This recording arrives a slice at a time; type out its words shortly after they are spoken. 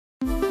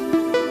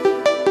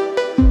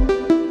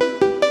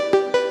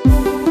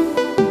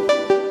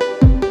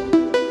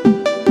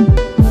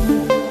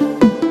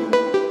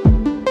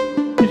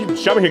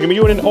JrbJobber here, giving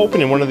you an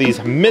opening one of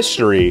these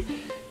mystery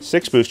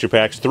 6 booster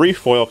packs, 3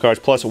 foil cards,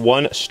 plus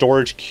 1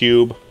 storage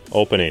cube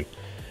opening.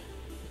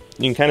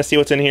 You can kind of see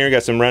what's in here.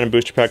 Got some random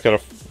booster pack,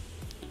 got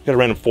a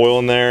random foil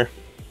in there.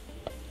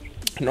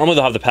 Normally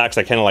they'll have the packs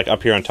like kind of like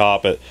up here on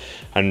top, but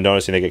I'm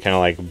noticing they get kind of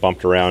like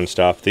bumped around and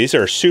stuff. These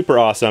are super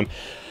awesome.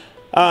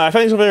 I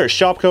find these over there at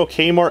ShopKo,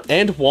 Kmart,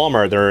 and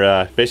Walmart.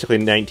 They're basically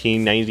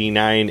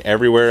 $19.99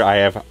 everywhere. I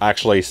have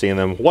actually seen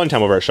them one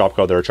time over at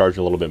ShopKo. They were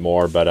charging a little bit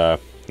more, but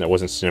it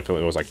wasn't significant.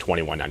 It was like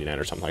 $21.99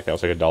 or something like that. It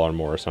was like $1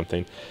 more or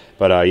something.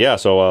 But yeah,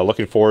 so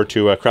looking forward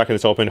to cracking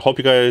this open. Hope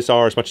you guys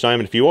are as much time.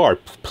 And if you are,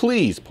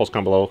 please post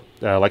comment below.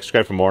 Like,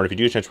 subscribe for more. And if you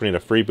do a chance to win a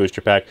free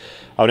booster pack,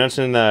 I'll announce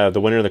in the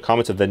winner in the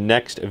comments of the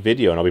next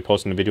video. And I'll be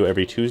posting the video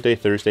every Tuesday,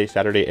 Thursday,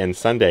 Saturday, and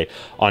Sunday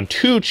on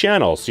 2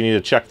 channels. So you need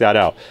to check that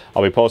out.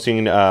 I'll be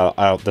posting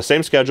the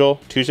same schedule,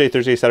 Tuesday,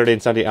 Thursday, Saturday,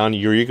 and Sunday on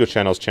your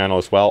Yugioh channel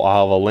as well.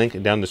 I'll have a link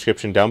down in the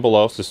description down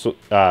below. So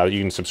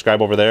you can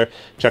subscribe over there.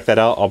 Check that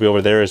out. I'll be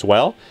over there as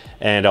well.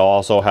 And I'll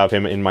also have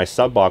him in my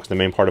sub box, the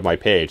main part of my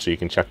page. So you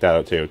can check that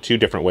out too. 2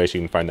 different ways you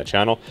can find that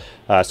channel.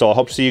 So I'll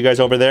hope to see you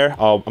guys over there.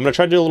 I'm going to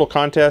try to do a little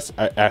contest.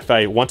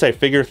 Once I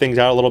figure things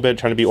out a little bit,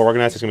 trying to be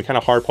organized, it's going to be kind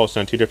of hard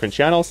posting on 2 different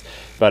channels.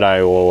 But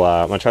I will,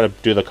 I'm going to try to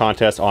do the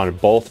contest on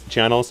both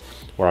channels,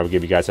 where I will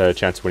give you guys a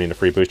chance of winning a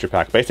free booster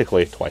pack,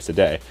 basically twice a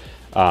day,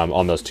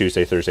 on those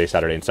Tuesday, Thursday,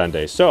 Saturday, and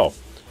Sunday. So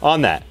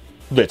on that,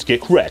 let's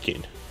get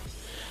cracking.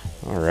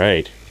 All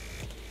right.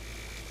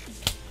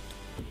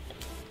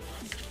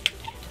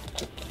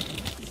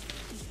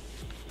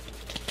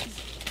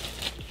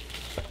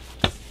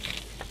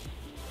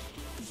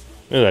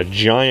 There's a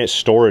giant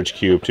storage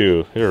cube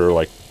too. They're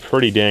like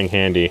pretty dang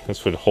handy.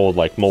 This would hold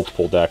like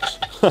multiple decks.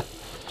 Got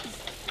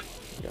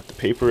the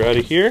paper out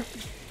of here.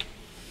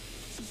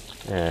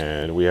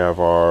 And we have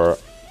our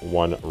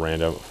 1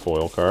 random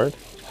foil card.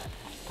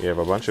 We have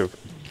a bunch of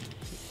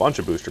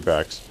booster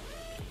packs.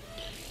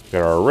 We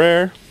got our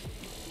rare.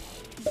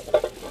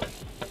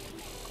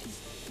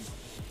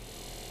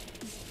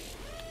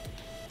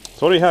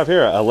 So what do you have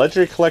here? A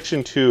Legendary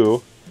Collection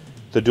 2,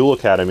 the Duel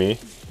Academy.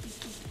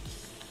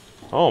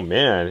 Oh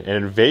man,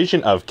 an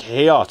Invasion of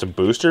Chaos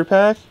booster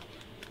pack?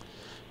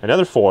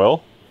 Another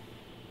foil.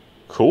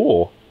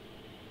 Cool.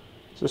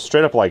 Just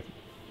straight up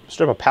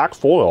pack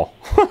foil.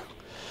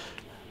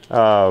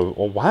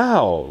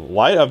 Wow.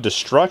 Light of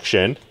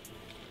Destruction.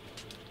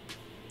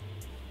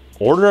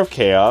 Order of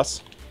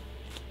Chaos.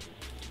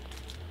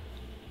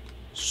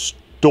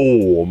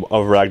 Storm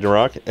of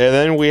Ragnarok. And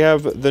then we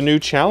have the new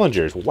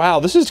challengers. Wow,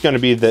 this is going to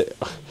be the...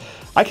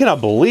 I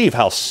cannot believe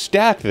how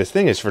stacked this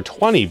thing is for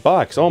 20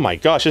 bucks. Oh my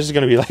gosh, this is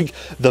going to be like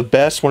the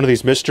best one of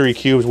these mystery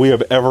cubes we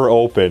have ever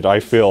opened, I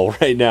feel,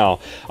 right now.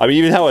 I mean,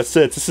 even how it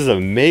sits, this is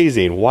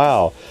amazing.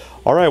 Wow.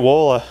 All right,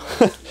 well,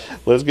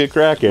 let's get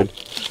cracking.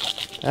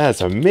 That's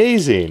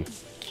amazing.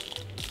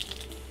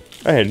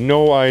 I had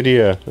no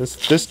idea.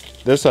 This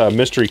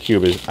mystery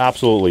cube is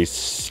absolutely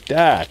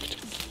stacked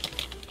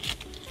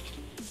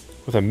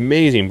with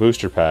amazing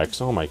booster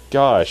packs. Oh my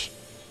gosh.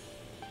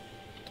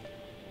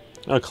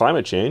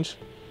 Climate change.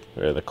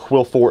 We have the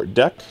Quillfort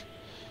deck.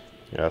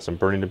 Got some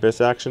Burning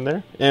Abyss action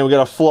there. And we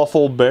got a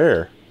Fluffle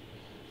Bear.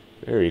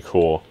 Very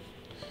cool.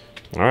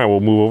 Alright,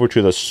 we'll move over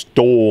to the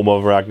Storm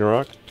of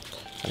Ragnarok.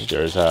 I think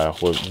there's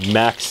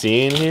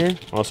Maxine here.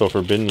 Also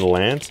Forbidden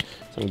Lance.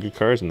 Some good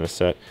cards in this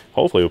set.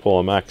 Hopefully we'll pull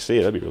a Maxine.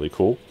 That'd be really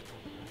cool.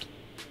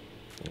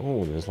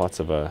 Oh, there's lots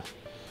of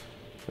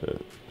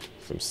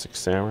some 6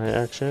 Samurai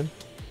action.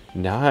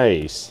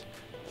 Nice.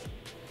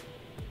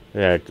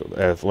 Yeah,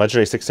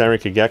 Legendary 6 Samurai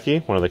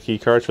Kageki, one of the key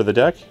cards for the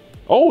deck.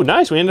 Oh,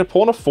 nice! We ended up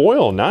pulling a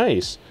foil.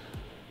 Nice.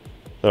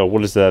 So,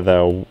 what is that?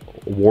 The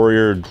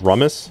Warrior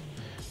Drummus.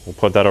 We'll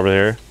put that over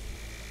there.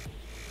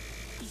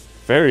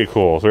 Very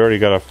cool. So we already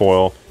got a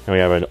foil, and we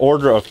have an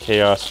Order of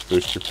Chaos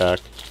booster pack.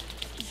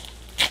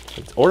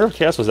 Order of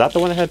Chaos, was that the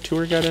one that had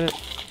Tour Guide in it?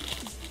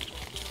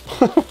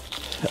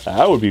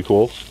 That would be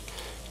cool.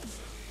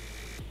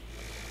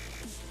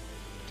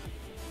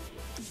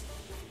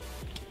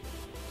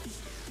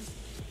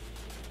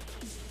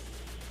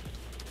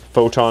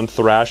 Photon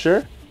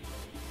Thrasher.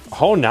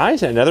 Oh,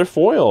 nice. Another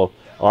foil.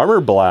 Armor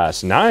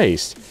Blast.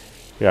 Nice.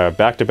 Yeah,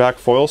 back-to-back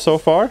foil so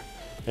far.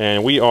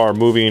 And we are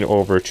moving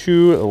over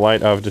to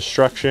Light of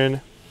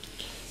Destruction.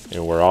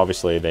 And where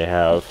obviously they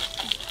have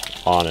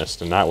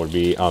Honest. And that would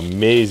be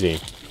amazing.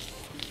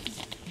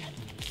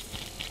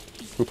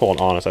 If we pull an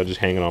Honest, I'd just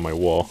hang it on my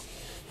wall.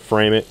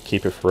 Frame it.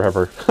 Keep it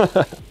forever.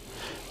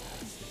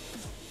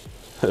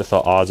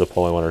 The odds of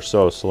pulling one are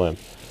so slim.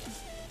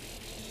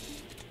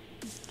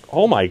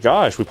 Oh my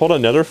gosh, we pulled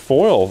another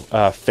foil.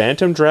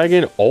 Phantom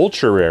Dragon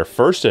Ultra Rare,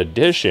 first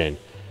edition.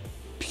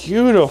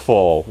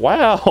 Beautiful.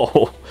 Wow.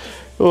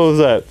 What was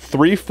that?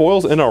 3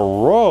 foils in a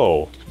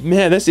row.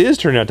 Man, this is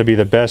turning out to be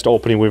the best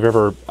opening we've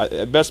ever...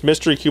 best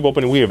mystery cube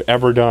opening we have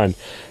ever done.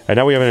 And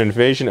now we have an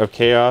Invasion of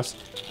Chaos.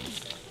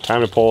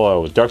 Time to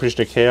pull a Dark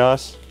Magician of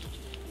Chaos.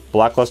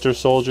 Blackluster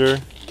Soldier.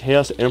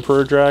 Chaos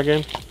Emperor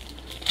Dragon.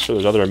 So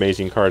there's other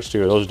amazing cards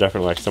too. Those are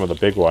definitely like some of the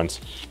big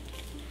ones.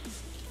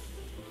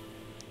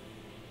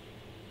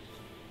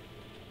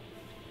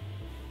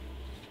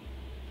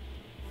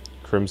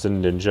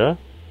 Crimson Ninja.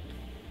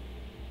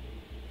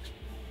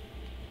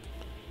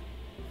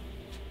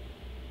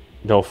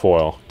 No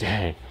foil.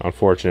 Dang,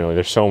 unfortunately.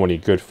 There's so many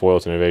good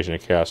foils in Invasion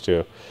of Chaos,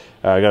 too.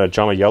 I got a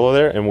Jama Yellow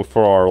there, and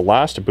for our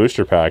last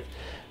booster pack,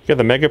 we got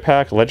the Mega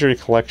Pack, Legendary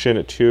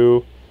Collection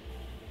 2,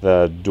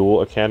 the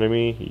Dual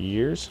Academy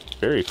years.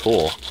 Very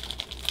cool.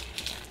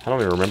 I don't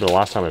even remember the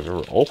last time I've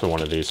ever opened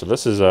one of these, so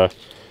this is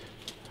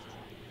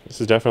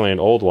definitely an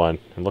old one.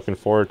 I'm looking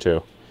forward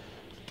to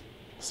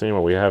seeing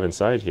what we have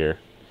inside here.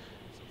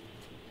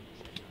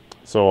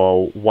 So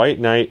a White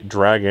Knight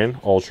Dragon,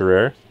 ultra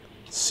rare.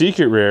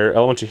 Secret rare,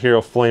 Elemental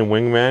Hero Flame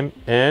Wingman,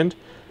 and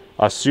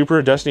a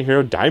Super Destiny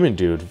Hero Diamond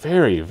Dude.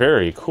 Very,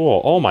 very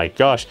cool. Oh my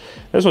gosh.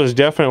 This was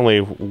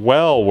definitely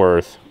well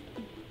worth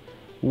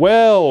the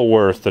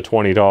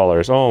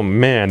 $20. Oh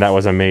man, that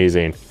was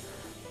amazing.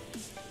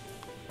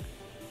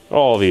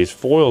 All these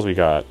foils we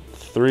got.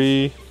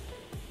 3,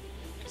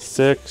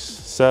 6,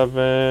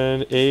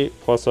 7, 8,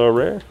 plus a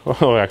rare.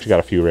 Oh, I actually got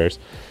a few rares.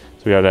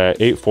 So we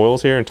got 8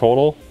 foils here in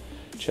total.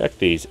 Check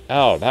these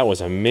out. That was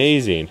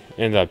amazing.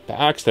 And the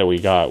packs that we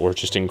got were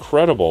just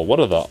incredible. What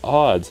are the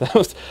odds?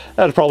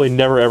 That'd probably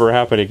never ever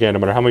happen again, no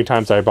matter how many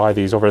times I buy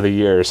these over the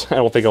years. I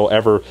don't think I'll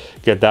ever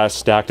get that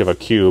stacked of a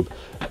cube.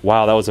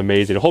 Wow, that was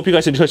amazing. I hope you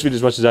guys enjoyed this video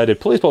as much as I did.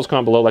 Please post a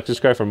comment below, like,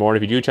 subscribe for more.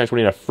 And if you do chance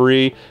winning a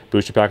free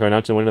booster pack, I'll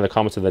announce and win in the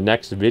comments of the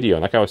next video.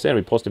 And like I was saying,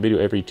 we post a video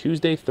every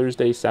Tuesday,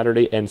 Thursday,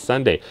 Saturday, and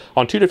Sunday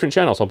on 2 different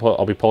channels.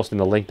 I'll be posting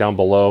the link down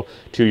below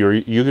to your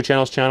Yugioh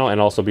channel's channel,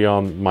 and also be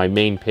on my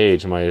main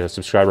page, my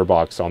subscriber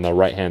box on the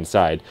right-hand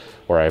side,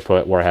 where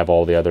I have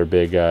all the other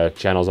big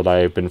channels that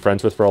I've been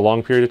friends with for a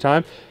long period of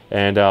time.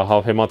 And I'll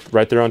have him up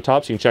right there on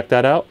top, so you can check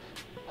that out.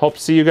 Hope to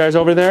see you guys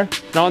over there.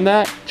 And on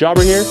that,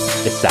 Jobber here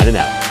is signing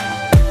out.